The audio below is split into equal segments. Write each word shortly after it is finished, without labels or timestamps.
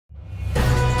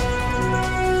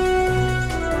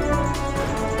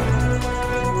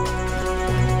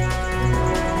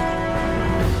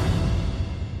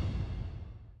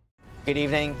Good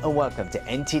evening and welcome to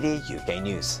NTD UK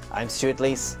News. I'm Stuart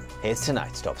Lees. Here's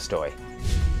tonight's top story.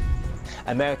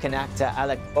 American actor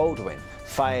Alec Baldwin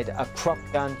fired a prop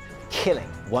gun, killing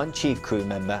one chief crew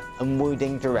member and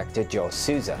wounding director Joel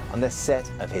Souza on the set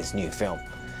of his new film.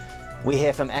 We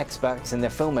hear from experts in the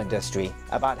film industry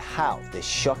about how this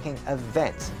shocking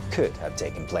event could have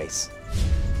taken place.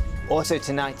 Also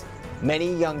tonight,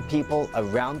 many young people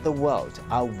around the world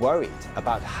are worried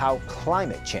about how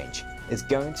climate change is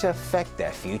going to affect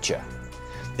their future.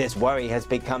 This worry has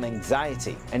become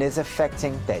anxiety and is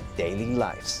affecting their daily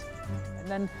lives. And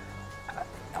then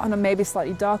on a maybe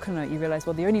slightly darker note, you realise,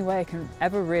 well, the only way I can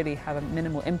ever really have a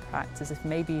minimal impact is if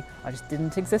maybe I just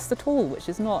didn't exist at all, which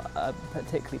is not a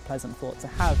particularly pleasant thought to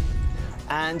have.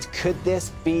 And could this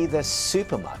be the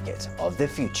supermarket of the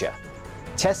future?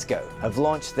 Tesco have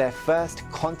launched their first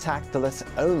contactless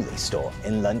only store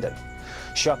in London.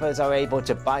 Shoppers are able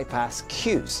to bypass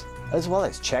queues as well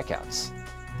as checkouts.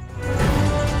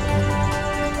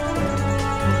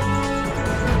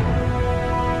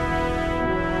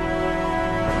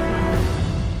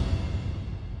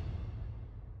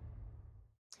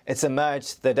 It's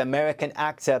emerged that American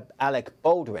actor Alec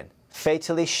Baldwin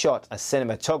fatally shot a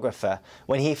cinematographer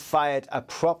when he fired a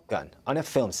prop gun on a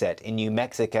film set in New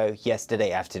Mexico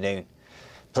yesterday afternoon.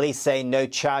 Police say no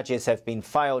charges have been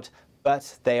filed,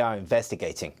 but they are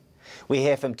investigating. We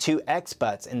hear from two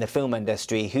experts in the film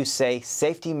industry who say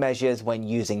safety measures when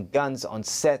using guns on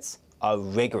sets are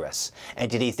rigorous.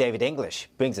 NTD's David English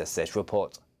brings us this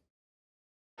report.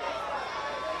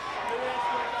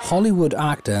 Hollywood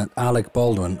actor Alec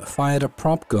Baldwin fired a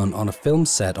prop gun on a film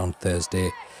set on Thursday,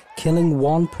 killing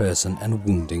one person and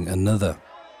wounding another.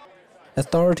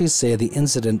 Authorities say the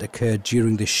incident occurred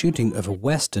during the shooting of a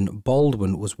western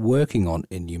Baldwin was working on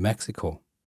in New Mexico.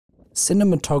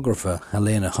 Cinematographer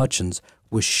Helena Hutchins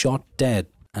was shot dead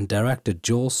and director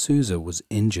Joel Souza was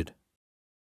injured.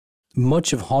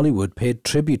 Much of Hollywood paid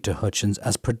tribute to Hutchins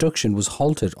as production was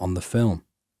halted on the film.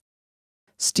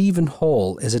 Stephen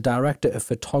Hall is a director of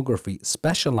photography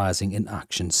specialising in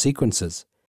action sequences.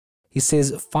 He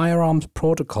says firearms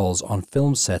protocols on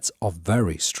film sets are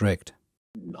very strict.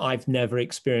 I've never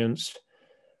experienced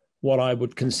what I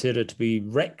would consider to be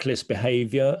reckless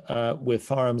behaviour with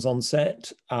firearms on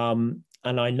set. And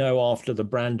I know after the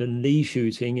Brandon Lee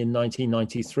shooting in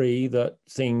 1993 that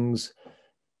things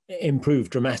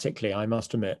improved dramatically, I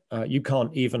must admit. You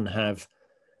can't even have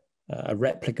a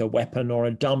replica weapon or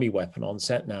a dummy weapon on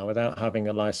set now without having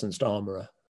a licensed armourer.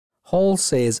 Hall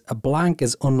says a blank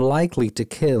is unlikely to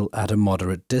kill at a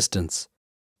moderate distance,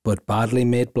 but badly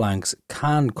made blanks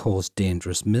can cause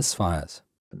dangerous misfires.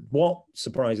 What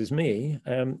surprises me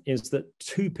is that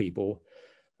two people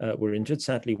were injured,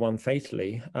 sadly one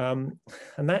fatally, and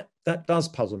that does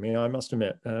puzzle me, I must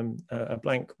admit. A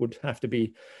blank would have to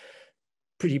be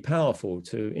pretty powerful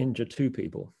to injure two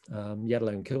people, yet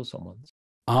alone kill someone.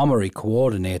 Armoury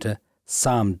coordinator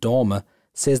Sam Dormer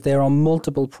says there are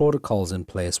multiple protocols in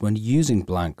place when using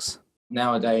blanks.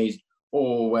 Nowadays,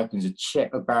 all weapons are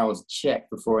checked, the barrels are checked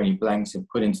before any blanks are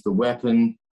put into the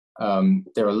weapon.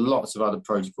 There are lots of other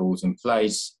protocols in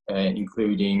place,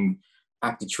 including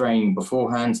actor training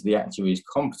beforehand, so the actor is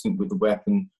competent with the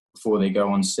weapon before they go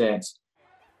on set.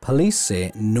 Police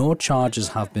say no charges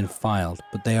have been filed,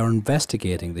 but they are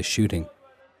investigating the shooting.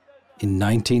 In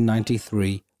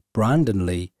 1993, Brandon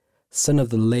Lee, son of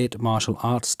the late martial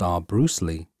arts star Bruce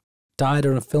Lee, died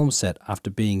on a film set after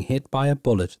being hit by a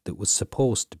bullet that was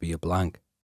supposed to be a blank.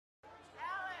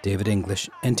 David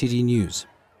English, NTD News.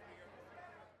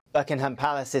 Buckingham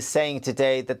Palace is saying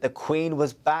today that the Queen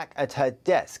was back at her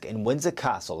desk in Windsor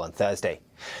Castle on Thursday.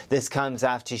 This comes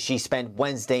after she spent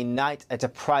Wednesday night at a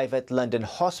private London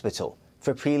hospital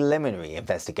for preliminary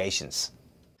investigations.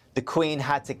 The Queen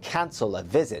had to cancel a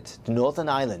visit to Northern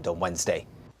Ireland on Wednesday.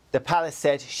 The palace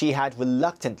said she had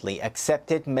reluctantly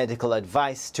accepted medical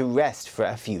advice to rest for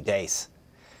a few days.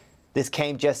 This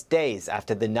came just days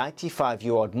after the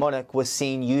 95-year-old monarch was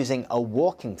seen using a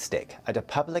walking stick at a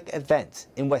public event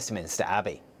in Westminster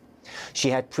Abbey. She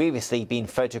had previously been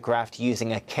photographed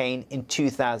using a cane in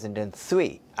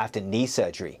 2003 after knee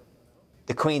surgery.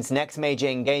 The Queen's next major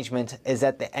engagement is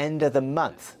at the end of the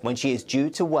month when she is due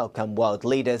to welcome world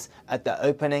leaders at the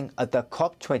opening of the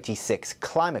COP26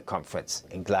 climate conference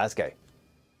in Glasgow.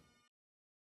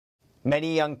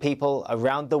 Many young people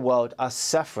around the world are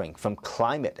suffering from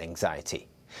climate anxiety.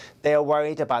 They are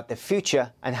worried about the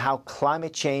future and how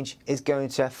climate change is going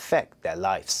to affect their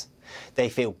lives. They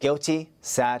feel guilty,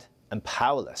 sad, and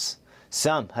powerless.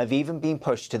 Some have even been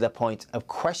pushed to the point of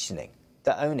questioning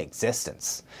their own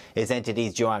existence. Here's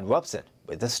NTD's Joanne Robson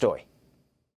with the story.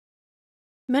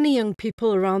 Many young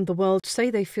people around the world say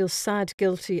they feel sad,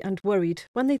 guilty and worried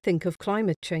when they think of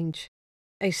climate change,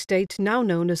 a state now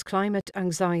known as climate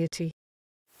anxiety.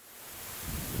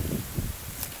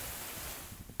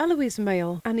 Eloise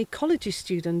Mayle, an ecology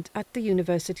student at the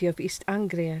University of East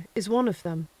Anglia, is one of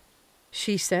them.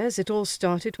 She says it all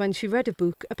started when she read a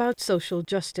book about social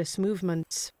justice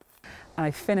movements. And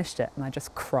I finished it and I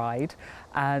just cried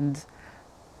and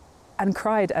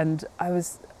I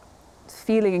was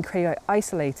feeling incredibly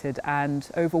isolated and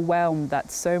overwhelmed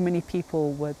that so many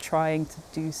people were trying to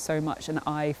do so much and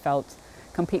I felt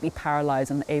completely paralysed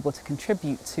and unable to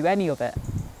contribute to any of it.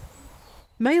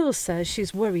 Mayle says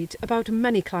she's worried about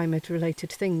many climate-related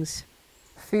things.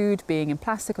 Food being in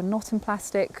plastic or not in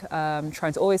plastic,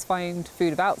 trying to always find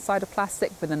food outside of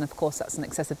plastic, but then of course that's an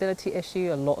accessibility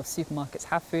issue. A lot of supermarkets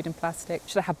have food in plastic.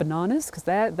 Should I have bananas? Because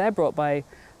they're brought by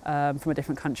from a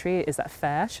different country. Is that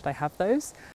fair? Should I have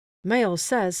those? Mayle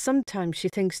says sometimes she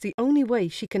thinks the only way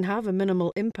she can have a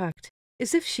minimal impact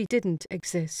is if she didn't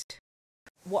exist.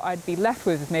 What I'd be left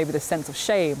with is maybe the sense of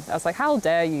shame. I was like, how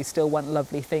dare you still want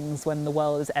lovely things when the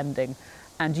world is ending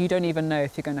and you don't even know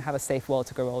if you're going to have a safe world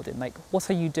to grow old in? Like,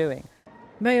 what are you doing?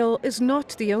 Mayle is not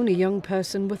the only young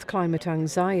person with climate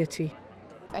anxiety.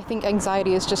 I think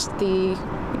anxiety is just the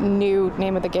new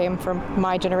name of the game for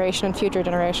my generation and future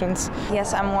generations.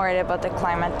 Yes, I'm worried about the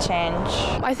climate change.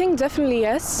 I think definitely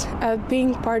yes.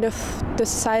 Being part of the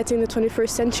society in the 21st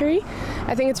century,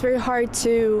 I think it's very hard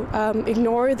to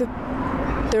ignore the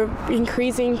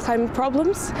increasing climate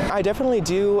problems. I definitely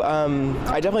do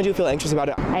feel anxious about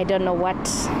it. I don't know what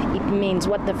it means,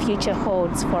 what the future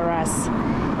holds for us.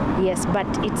 Yes, but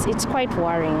it's quite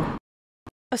worrying.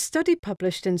 A study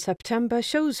published in September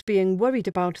shows being worried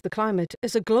about the climate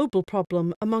is a global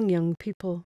problem among young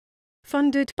people.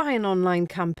 Funded by an online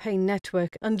campaign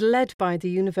network and led by the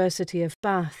University of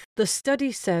Bath, the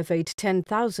study surveyed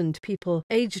 10,000 people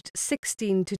aged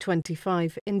 16 to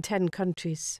 25 in 10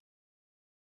 countries.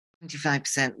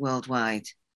 25% worldwide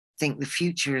think the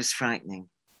future is frightening.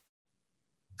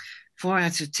 4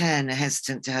 out of 10 are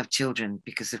hesitant to have children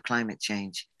because of climate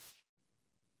change.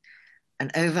 And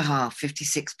over half,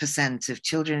 56% of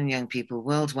children and young people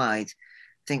worldwide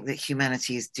think that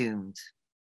humanity is doomed.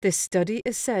 This study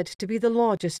is said to be the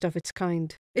largest of its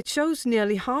kind. It shows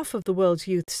nearly half of the world's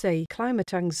youth say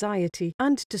climate anxiety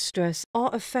and distress are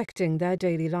affecting their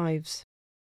daily lives.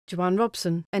 Joanne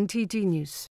Robson, NTD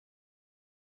News.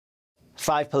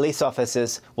 5 police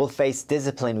officers will face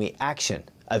disciplinary action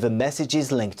over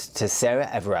messages linked to Sarah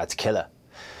Everard's killer.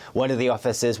 One of the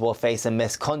officers will face a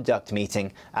misconduct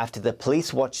meeting after the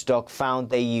police watchdog found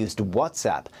they used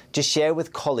WhatsApp to share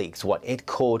with colleagues what it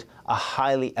called a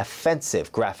highly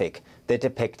offensive graphic that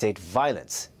depicted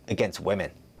violence against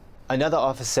women. Another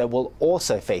officer will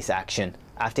also face action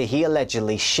after he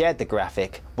allegedly shared the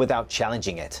graphic without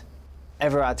challenging it.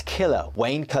 Everard's killer,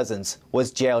 Wayne Cousins,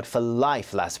 was jailed for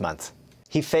life last month.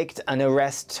 He faked an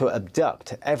arrest to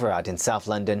abduct Everard in South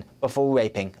London before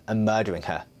raping and murdering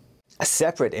her. A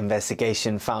separate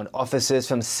investigation found officers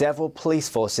from several police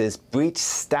forces breached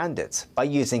standards by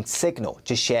using Signal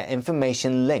to share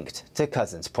information linked to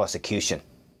Cousins' prosecution.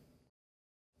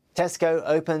 Tesco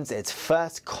opens its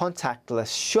first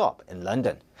contactless shop in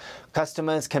London.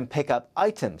 Customers can pick up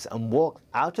items and walk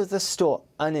out of the store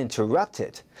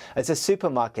uninterrupted, as the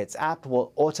supermarket's app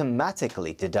will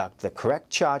automatically deduct the correct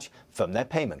charge from their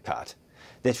payment card.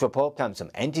 This report comes from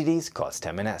NTD's Cost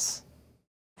M&S.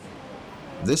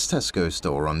 This Tesco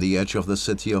store on the edge of the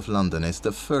City of London is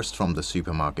the first from the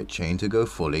supermarket chain to go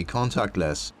fully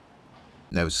contactless.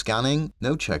 No scanning,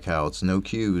 no checkouts, no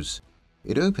queues.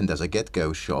 It opened as a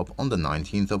get-go shop on the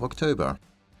 19th of October.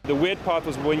 The weird part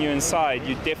was when you're inside,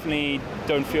 you definitely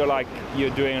don't feel like you're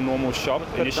doing a normal shop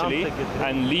initially,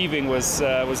 and leaving was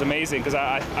amazing because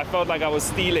I felt like I was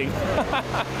stealing.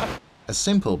 A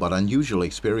simple but unusual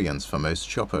experience for most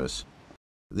shoppers.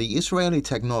 The Israeli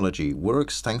technology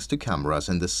works thanks to cameras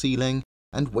in the ceiling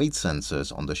and weight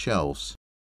sensors on the shelves.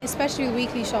 Especially with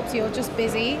weekly shops, you're just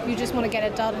busy, you just want to get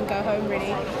it done and go home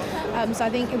really. So I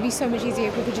think it would be so much easier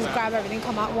if we could just grab everything,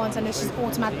 come out once and it's just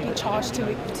automatically charged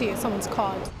to someone's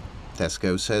card.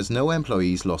 Tesco says no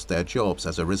employees lost their jobs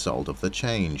as a result of the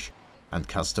change, and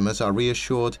customers are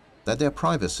reassured that their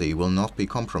privacy will not be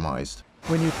compromised.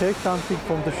 When you take something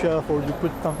from the shelf or you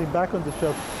put something back on the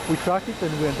shelf, we track it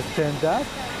and we understand that,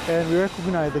 and we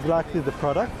recognize exactly the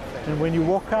product, and when you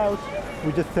walk out,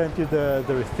 we just send you the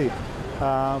receipt.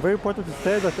 Very important to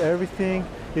say that everything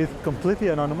is completely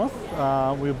anonymous.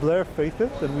 We blur faces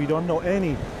and we don't know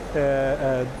any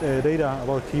data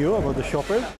about you, about the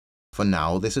shopper. For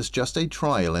now, this is just a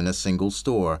trial in a single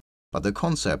store, but the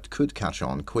concept could catch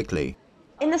on quickly.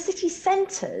 In the city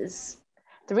centres,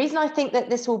 the reason I think that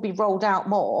this will be rolled out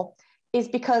more is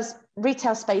because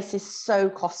retail space is so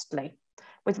costly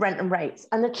with rent and rates,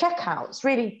 and the checkouts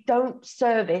really don't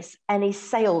service any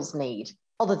sales need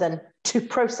other than to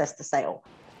process the sale.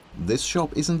 This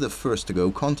shop isn't the first to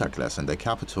go contactless in the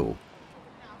capital.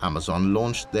 Amazon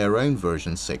launched their own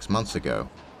version 6 months ago.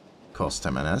 Costa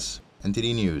Jimenez,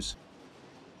 NTD News.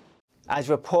 As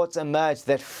reports emerge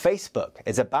that Facebook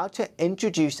is about to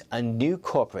introduce a new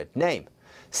corporate name,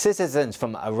 citizens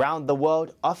from around the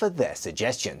world offer their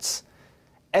suggestions.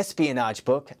 Espionage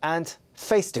Book and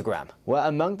Faceagram were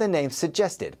among the names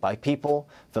suggested by people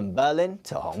from Berlin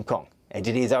to Hong Kong.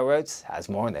 NTD's Al Rhodes has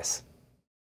more on this.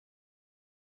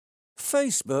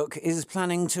 Facebook is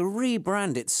planning to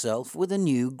rebrand itself with a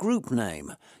new group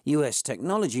name, US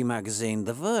technology magazine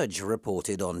The Verge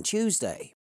reported on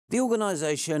Tuesday. The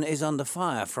organisation is under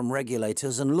fire from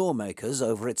regulators and lawmakers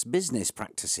over its business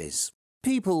practices.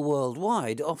 People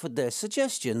worldwide offered their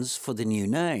suggestions for the new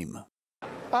name.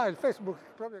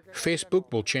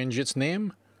 Facebook will change its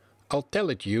name? I'll tell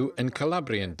it you in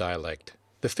Calabrian dialect.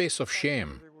 The face of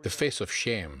shame. The face of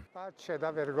shame.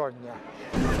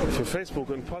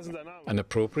 An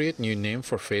appropriate new name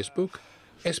for Facebook?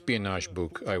 Espionage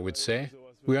Book, I would say.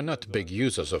 We are not big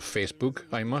users of Facebook,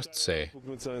 I must say.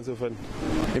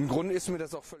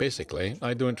 Basically,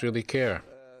 I don't really care.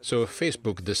 So if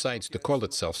Facebook decides to call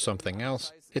itself something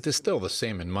else, it is still the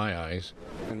same in my eyes.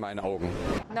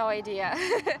 No idea.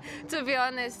 To be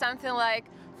honest, something like,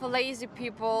 for lazy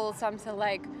people, something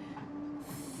like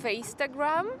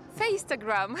Faceagram?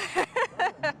 Faceagram.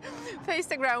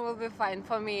 Faceagram will be fine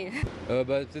for me.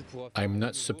 I'm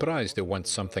not surprised they want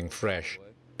something fresh.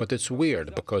 But it's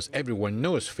weird because everyone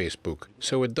knows Facebook,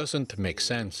 so it doesn't make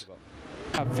sense.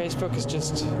 Facebook is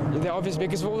just, they're obvious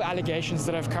because of all the allegations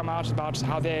that have come out about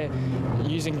how they're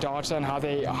using data and how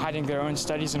they're hiding their own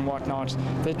studies and whatnot.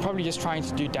 They're probably just trying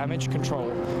to do damage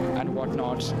control and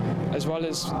whatnot, as well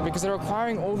as because they're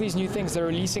acquiring all these new things. They're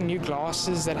releasing new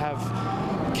glasses that have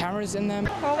cameras in them.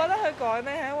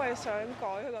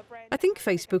 I think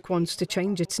Facebook wants to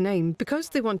change its name because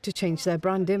they want to change their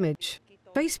brand image.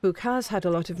 Facebook has had a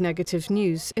lot of negative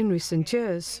news in recent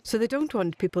years, so they don't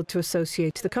want people to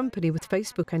associate the company with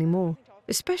Facebook anymore,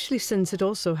 especially since it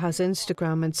also has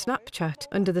Instagram and Snapchat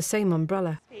under the same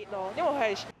umbrella.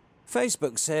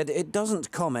 Facebook said it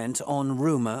doesn't comment on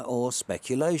rumour or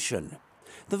speculation.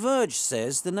 The Verge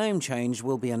says the name change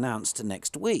will be announced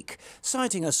next week,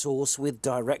 citing a source with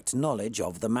direct knowledge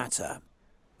of the matter.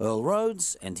 Earl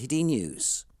Rhodes, NTD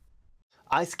News.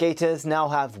 Ice skaters now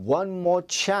have one more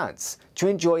chance to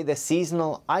enjoy the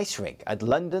seasonal ice rink at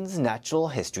London's Natural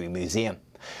History Museum.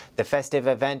 The festive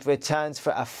event returns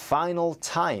for a final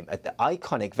time at the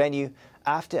iconic venue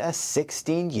after a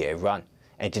 16-year run.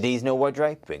 NTD's Noel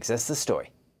Woodray brings us the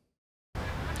story.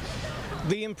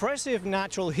 The impressive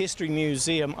Natural History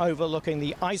Museum overlooking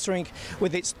the ice rink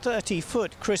with its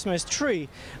 30-foot Christmas tree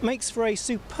makes for a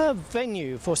superb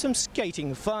venue for some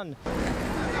skating fun.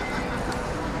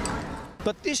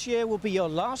 But this year will be your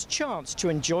last chance to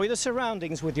enjoy the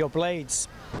surroundings with your blades.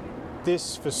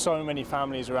 This, for so many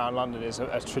families around London, is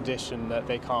a tradition that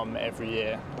they come every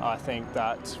year. I think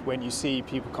that when you see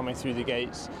people coming through the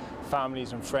gates,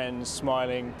 families and friends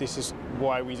smiling, this is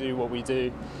why we do what we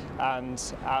do. And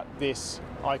at this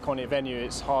iconic venue,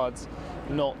 it's hard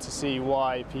not to see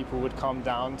why people would come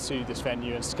down to this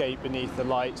venue and skate beneath the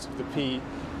lights of the pea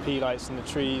lights in the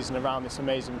trees and around this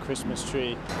amazing Christmas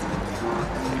tree.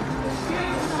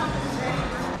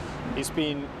 It's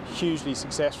been hugely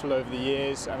successful over the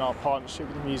years, and our partnership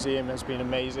with the museum has been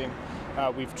amazing.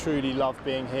 We've truly loved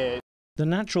being here. The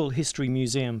Natural History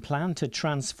Museum plan to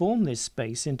transform this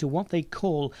space into what they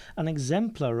call an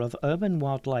exemplar of urban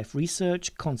wildlife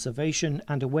research, conservation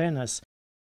and awareness.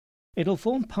 It'll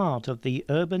form part of the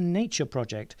Urban Nature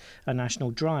Project, a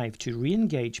national drive to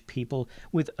re-engage people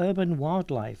with urban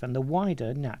wildlife and the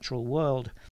wider natural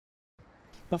world.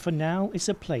 But for now, it's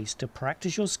a place to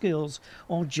practice your skills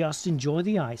or just enjoy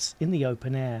the ice in the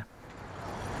open air.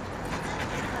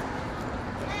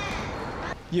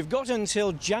 You've got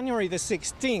until January the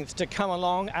 16th to come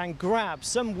along and grab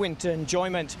some winter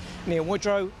enjoyment. Neil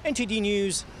Woodrow, NTD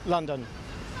News, London.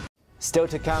 Still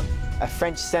to come, a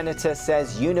French senator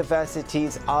says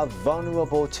universities are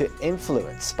vulnerable to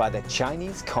influence by the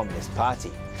Chinese Communist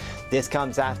Party. This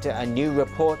comes after a new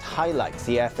report highlights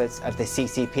the efforts of the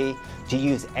CCP to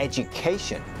use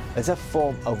education as a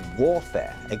form of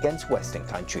warfare against Western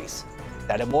countries.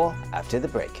 That and more after the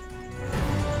break.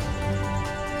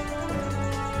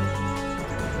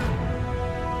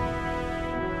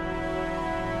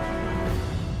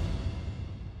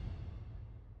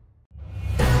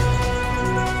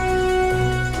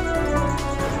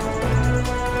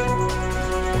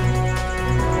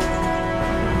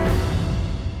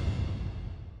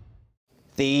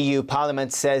 The EU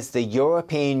Parliament says the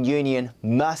European Union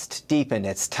must deepen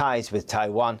its ties with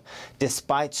Taiwan,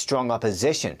 despite strong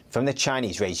opposition from the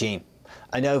Chinese regime.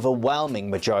 An overwhelming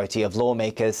majority of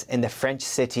lawmakers in the French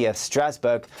city of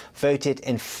Strasbourg voted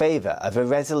in favour of a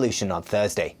resolution on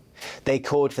Thursday. They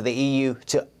called for the EU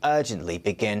to urgently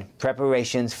begin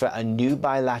preparations for a new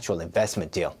bilateral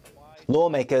investment deal.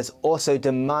 Lawmakers also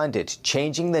demanded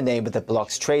changing the name of the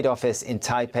bloc's trade office in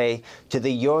Taipei to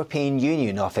the European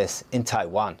Union office in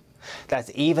Taiwan.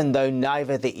 That's even though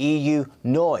neither the EU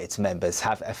nor its members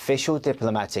have official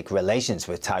diplomatic relations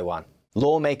with Taiwan.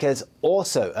 Lawmakers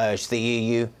also urged the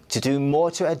EU to do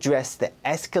more to address the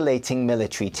escalating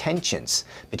military tensions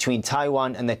between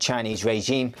Taiwan and the Chinese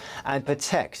regime and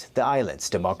protect the island's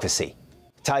democracy.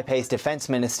 Taipei's defense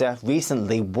minister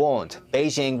recently warned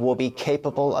Beijing will be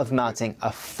capable of mounting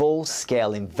a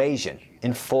full-scale invasion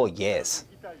in 4 years.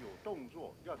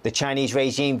 The Chinese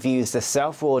regime views the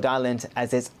self-ruled island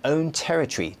as its own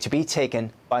territory to be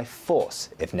taken by force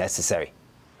if necessary.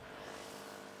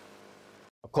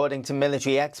 According to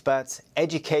military experts,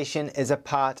 education is a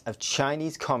part of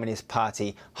Chinese Communist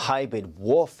Party hybrid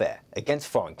warfare against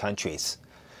foreign countries.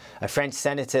 A French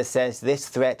senator says this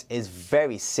threat is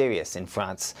very serious in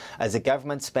France, as the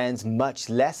government spends much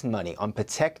less money on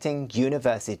protecting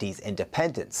universities'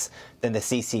 independence than the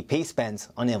CCP spends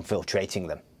on infiltrating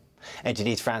them.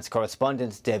 NTD's France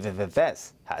correspondent David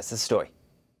Vives has the story.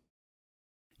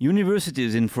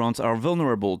 Universities in France are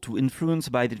vulnerable to influence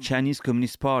by the Chinese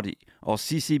Communist Party, or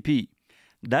CCP.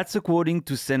 That's according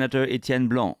to Senator Étienne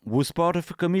Blanc, who's part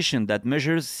of a commission that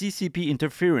measures CCP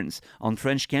interference on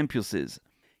French campuses.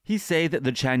 He said that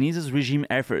the Chinese regime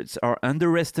efforts are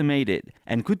underestimated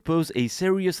and could pose a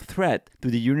serious threat to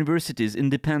the university's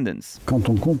independence.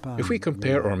 If we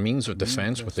compare our means of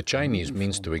defense with the Chinese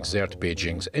means to exert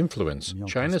Beijing's influence,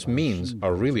 China's means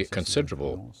are really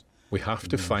considerable. We have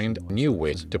to find new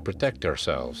ways to protect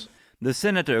ourselves. The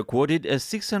senator quoted a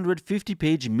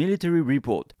 650-page military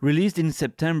report released in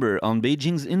September on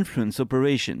Beijing's influence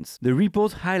operations. The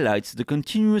report highlights the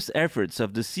continuous efforts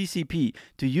of the CCP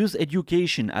to use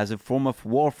education as a form of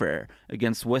warfare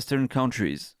against Western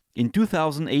countries. In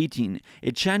 2018,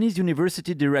 a Chinese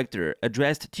university director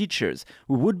addressed teachers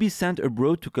who would be sent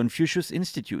abroad to Confucius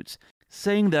institutes,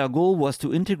 saying their goal was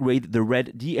to integrate the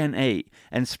red DNA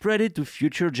and spread it to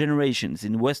future generations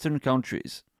in Western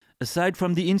countries. Aside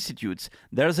from the institutes,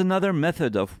 there's another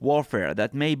method of warfare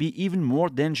that may be even more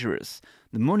dangerous: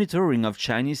 the monitoring of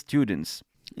Chinese students.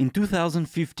 In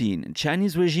 2015,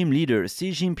 Chinese regime leader Xi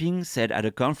Jinping said at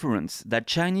a conference that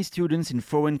Chinese students in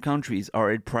foreign countries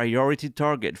are a priority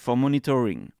target for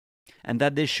monitoring, and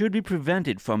that they should be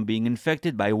prevented from being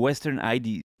infected by Western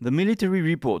IDs. The military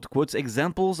report quotes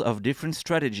examples of different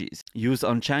strategies used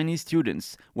on Chinese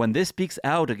students when they speak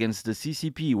out against the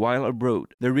CCP while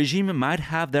abroad. The regime might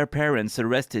have their parents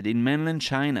arrested in mainland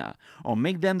China or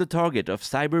make them the target of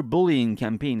cyberbullying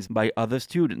campaigns by other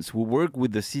students who work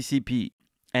with the CCP.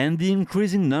 And the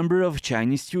increasing number of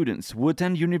Chinese students who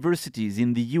attend universities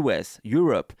in the US,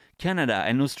 Europe, Canada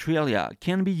and Australia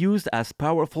can be used as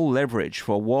powerful leverage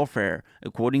for warfare,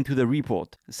 according to the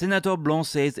report. Senator Blanc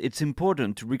says it's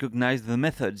important to recognize the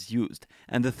methods used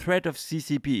and the threat of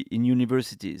CCP in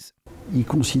universities. The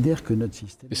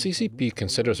CCP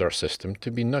considers our system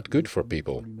to be not good for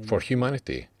people, for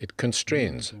humanity. It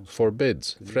constrains,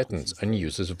 forbids, threatens and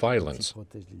uses violence.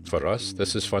 For us,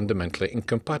 this is fundamentally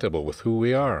incompatible with who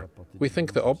we are. We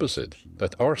think the opposite,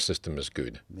 that our system is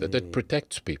good, that it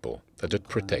protects people, that it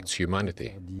protects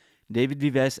humanity. David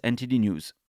Vives, NTD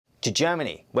News. To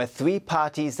Germany, where 3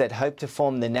 parties that hope to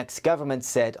form the next government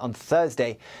said on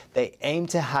Thursday they aim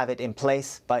to have it in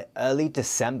place by early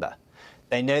December.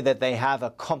 They know that they have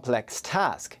a complex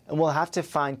task and will have to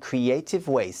find creative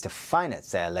ways to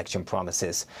finance their election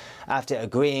promises after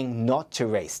agreeing not to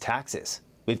raise taxes.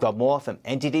 We've got more from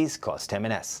NTD's Cost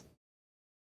Jimenez.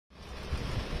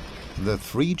 The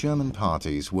 3 German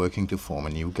parties working to form a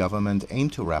new government aim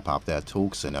to wrap up their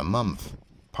talks in a month.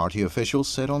 Party officials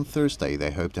said on Thursday they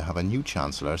hope to have a new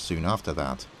chancellor soon after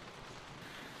that.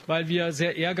 Weil wir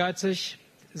sehr ehrgeizig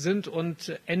sind und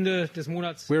Ende des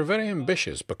Monats. We're very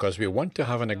ambitious because we want to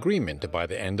have an agreement by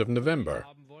the end of November,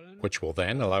 which will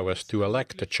then allow us to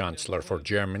elect a chancellor for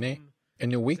Germany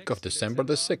in the week of December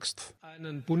the 6th.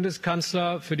 Einen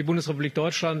Bundeskanzler für die Bundesrepublik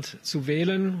Deutschland zu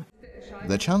wählen.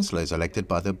 The chancellor is elected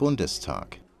by the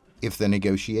Bundestag. If the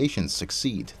negotiations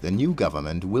succeed, the new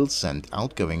government will send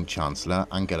outgoing Chancellor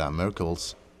Angela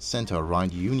Merkel's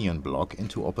centre-right Union bloc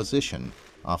into opposition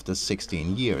after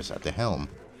 16 years at the helm.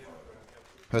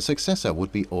 Her successor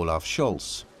would be Olaf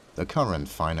Scholz, the current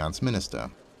finance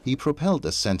minister. He propelled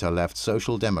the centre-left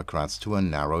Social Democrats to a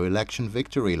narrow election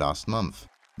victory last month.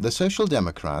 The Social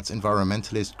Democrats,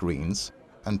 environmentalist Greens,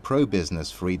 and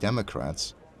pro-business Free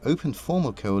Democrats opened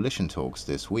formal coalition talks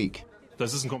this week.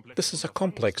 This is a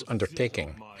complex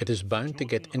undertaking. It is bound to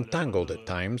get entangled at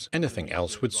times. Anything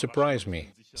else would surprise me.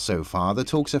 So far, the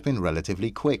talks have been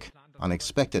relatively quick,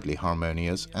 unexpectedly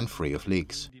harmonious and free of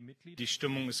leaks.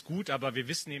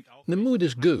 The mood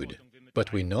is good,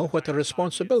 but we know what a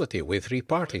responsibility we three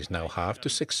parties now have to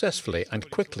successfully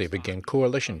and quickly begin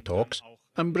coalition talks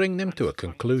and bring them to a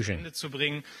conclusion.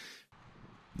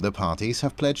 The parties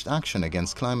have pledged action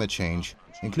against climate change,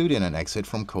 including an exit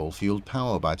from coal-fueled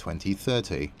power by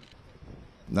 2030.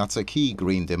 That's a key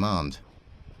green demand.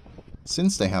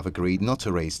 Since they have agreed not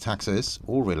to raise taxes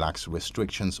or relax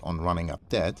restrictions on running up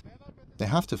debt, they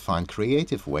have to find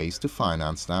creative ways to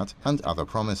finance that and other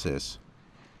promises.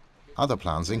 Other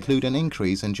plans include an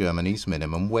increase in Germany's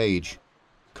minimum wage.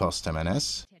 Kost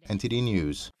MNS, NTD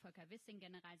News.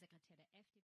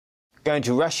 Going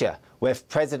to Russia, where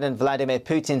President Vladimir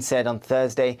Putin said on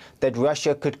Thursday that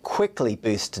Russia could quickly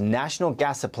boost national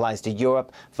gas supplies to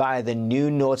Europe via the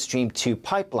new Nord Stream 2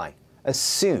 pipeline as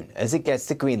soon as it gets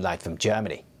the green light from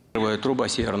Germany.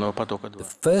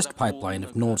 The first pipeline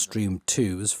of Nord Stream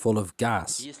 2 is full of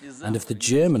gas, and if the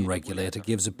German regulator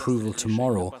gives approval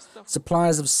tomorrow,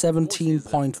 supplies of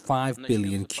 17.5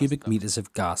 billion cubic meters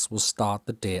of gas will start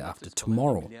the day after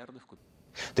tomorrow.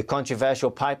 The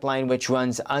controversial pipeline, which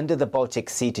runs under the Baltic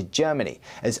Sea to Germany,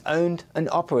 is owned and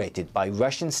operated by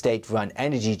Russian state-run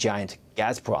energy giant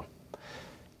Gazprom.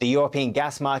 The European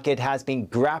gas market has been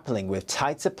grappling with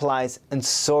tight supplies and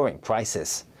soaring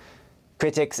prices.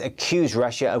 Critics accuse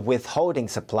Russia of withholding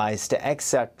supplies to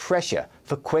exert pressure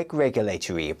for quick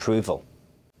regulatory approval.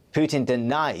 Putin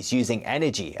denies using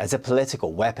energy as a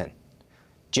political weapon.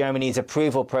 Germany's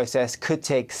approval process could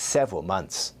take several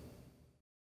months.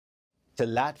 To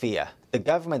Latvia, the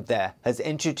government there has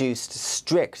introduced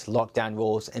strict lockdown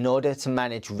rules in order to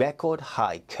manage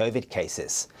record-high COVID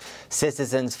cases.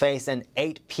 Citizens face an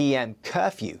 8 p.m.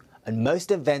 curfew, and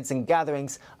most events and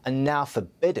gatherings are now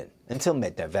forbidden until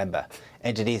mid-November.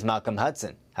 NTD's Malcolm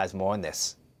Hudson has more on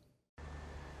this.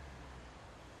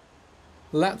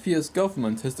 Latvia's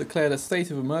government has declared a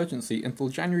state of emergency until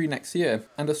January next year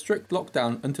and a strict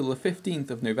lockdown until the 15th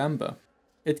of November.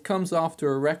 It comes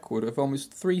after a record of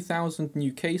almost 3,000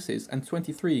 new cases and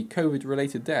 23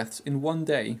 COVID-related deaths in one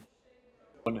day.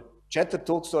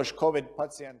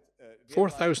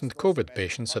 4,000 COVID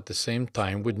patients at the same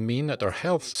time would mean that our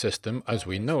health system, as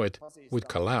we know it, would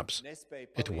collapse.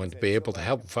 It wouldn't be able to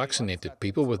help vaccinated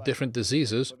people with different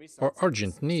diseases or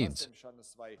urgent needs.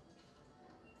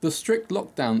 The strict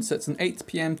lockdown sets an 8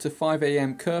 p.m. to 5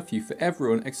 a.m. curfew for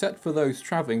everyone except for those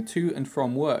travelling to and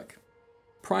from work.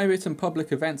 Private and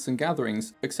public events and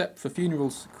gatherings, except for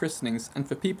funerals, christenings and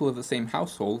for people of the same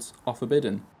households, are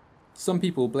forbidden. Some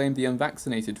people blame the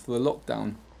unvaccinated for the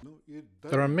lockdown.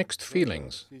 There are mixed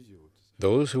feelings.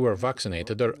 Those who are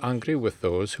vaccinated are angry with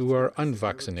those who are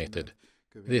unvaccinated.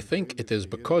 They think it is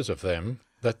because of them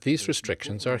that these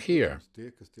restrictions are here.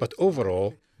 But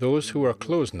overall, those who are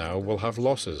closed now will have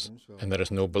losses, and there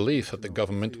is no belief that the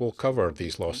government will cover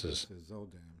these losses.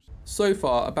 So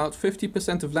far, about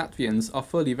 50% of Latvians are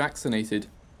fully vaccinated.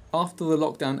 After the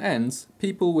lockdown ends,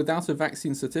 people without a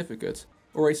vaccine certificate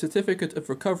or a certificate of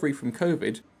recovery from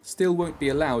COVID still won't be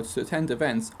allowed to attend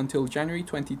events until January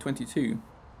 2022.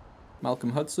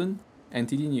 Malcolm Hudson,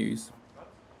 NTD News.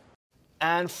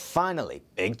 And finally,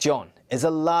 Big John is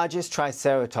the largest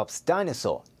Triceratops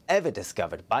dinosaur ever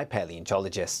discovered by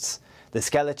paleontologists. The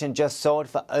skeleton just sold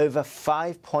for over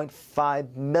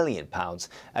 £5.5 million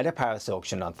at a Paris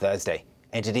auction on Thursday.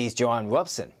 NTD's Joanne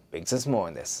Robson brings us more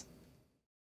on this.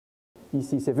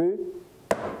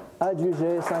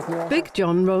 Big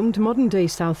John roamed modern-day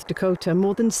South Dakota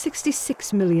more than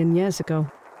 66 million years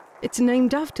ago. It's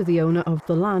named after the owner of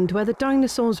the land where the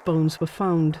dinosaur's bones were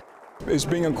found. It's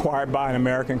being acquired by an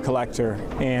American collector,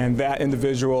 and that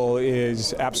individual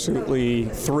is absolutely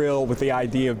thrilled with the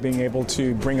idea of being able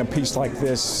to bring a piece like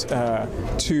this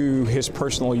to his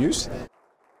personal use.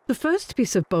 The first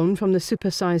piece of bone from the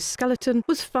supersized skeleton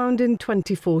was found in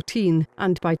 2014,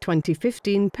 and by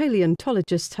 2015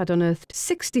 paleontologists had unearthed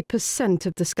 60%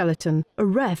 of the skeleton, a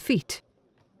rare feat.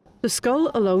 The skull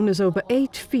alone is over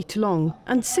 8 feet long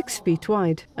and 6 feet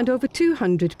wide, and over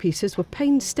 200 pieces were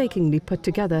painstakingly put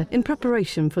together in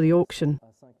preparation for the auction.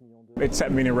 It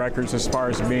set many records as far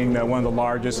as being one of the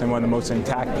largest and one of the most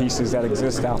intact pieces that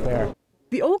exist out there.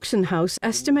 The auction house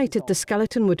estimated the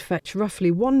skeleton would fetch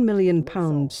roughly £1 million,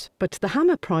 but the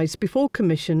hammer price before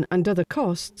commission and other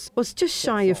costs was just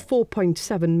shy of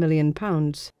 £4.7 million.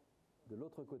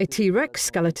 A T-Rex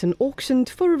skeleton auctioned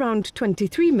for around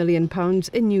 £23 million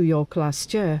in New York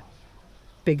last year.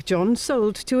 Big John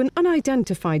sold to an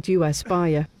unidentified US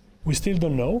buyer. We still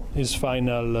don't know his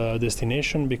final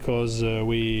destination because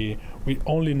we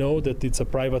only know that it's a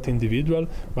private individual,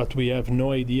 but we have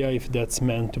no idea if that's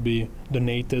meant to be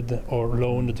donated or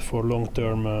loaned for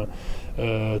long-term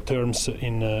terms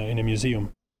in a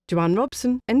museum. Joanne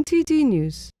Robson, NTD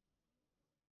News.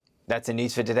 That's the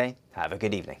news for today. Have a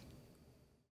good evening.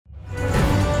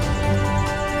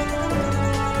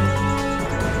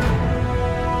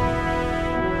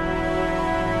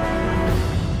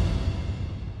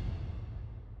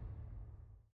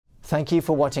 Thank you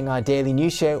for watching our daily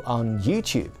news show on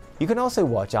YouTube. You can also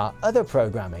watch our other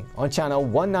programming on channel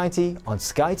 190 on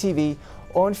Sky TV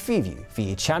or on Freeview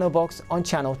via channel box on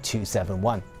channel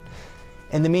 271.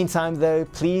 In the meantime though,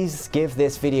 please give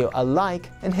this video a like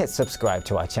and hit subscribe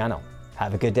to our channel.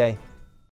 Have a good day.